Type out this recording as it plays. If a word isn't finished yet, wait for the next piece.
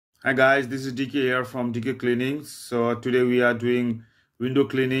Hi guys, this is DK here from Dkcleanings. So today we are doing window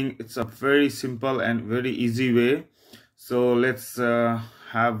cleaning. It's a very simple and very easy way. So let's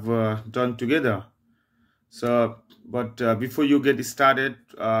have done together. But before you get started,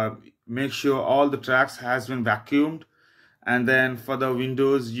 make sure all the tracks has been vacuumed. And then for the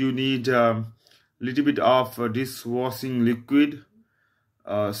windows, you need a little bit of dishwashing liquid.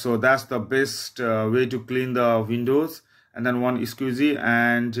 So that's the best way to clean the windows. And then one squeegee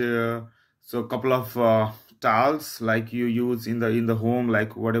and so a couple of towels like you use in the home,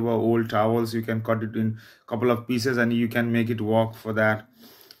 like whatever old towels, you can cut it in a couple of pieces and you can make it work for that.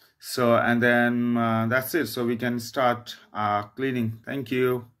 So and then that's it, so we can start cleaning. Thank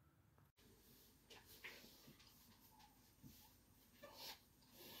you.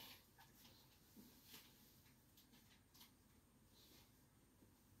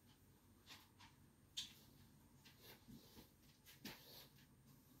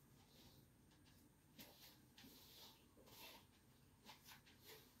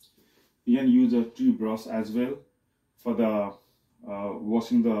 You can use a tree brush as well for the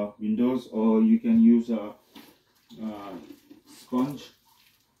washing the windows, or you can use a uh,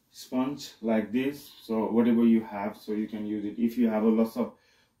 sponge like this. So whatever you have, so you can use it. If you have a lot of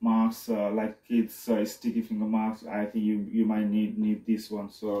marks like kids sticky finger marks, I think you might need this one.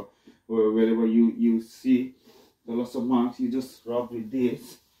 So wherever you see the lots of marks, you just rub with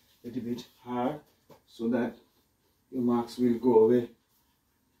this a little bit hard so that your marks will go away.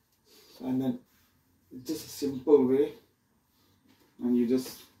 And then it's just a simple way, and you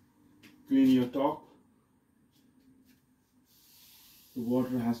just clean your top. The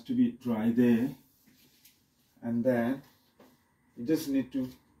water has to be dry there, and then you just need to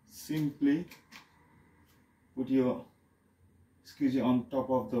simply put your squeegee on top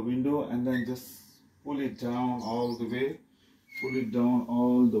of the window and then just pull it down all the way, pull it down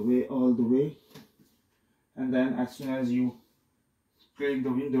all the way, and then as soon as you clean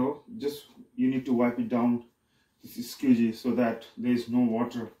the window, just you need to wipe it down this squeegee so that there is no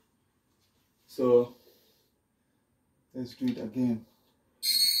water. So let's do it again.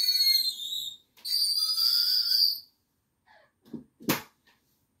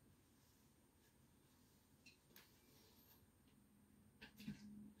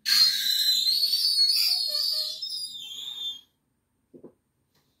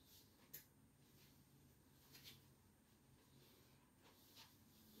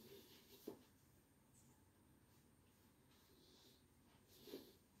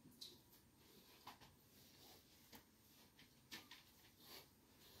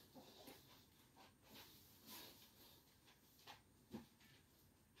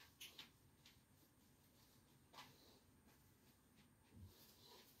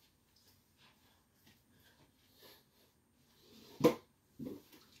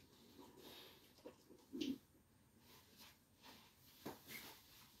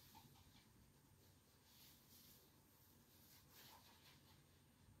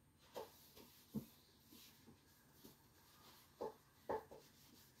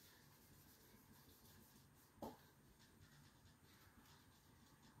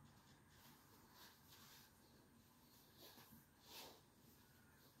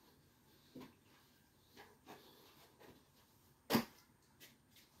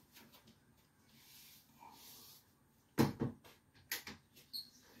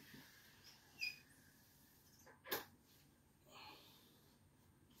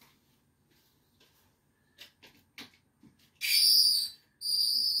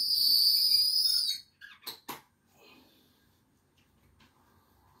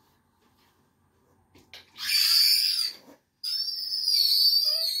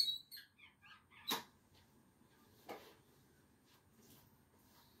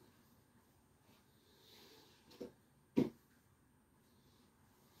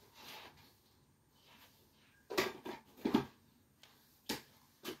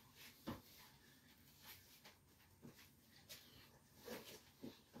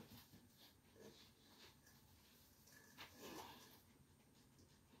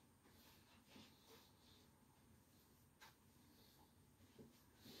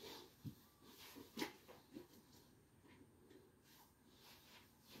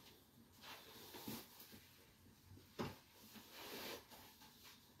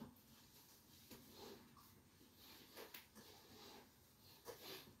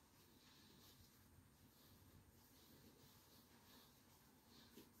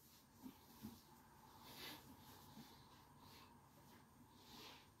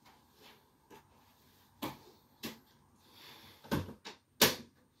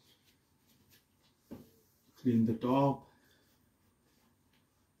 Clean the top.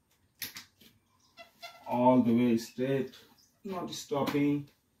 all the way straight, not stopping.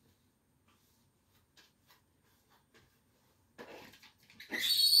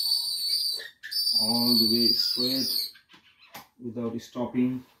 All the way straight without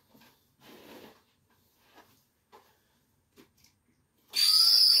stopping.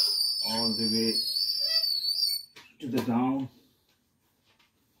 All the way to the down.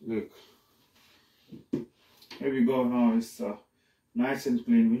 Look, here we go. Now it's nice and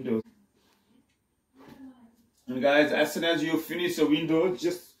clean window. And guys, as soon as you finish the window,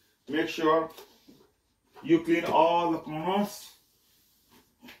 just make sure you clean all the corners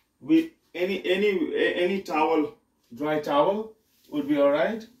with any towel. Dry towel would be all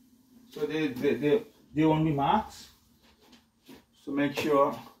right, so they won't be marks. So make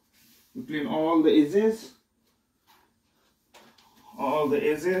sure you clean all the edges, all the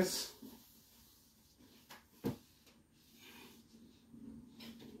edges,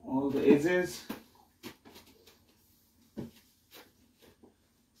 all the edges.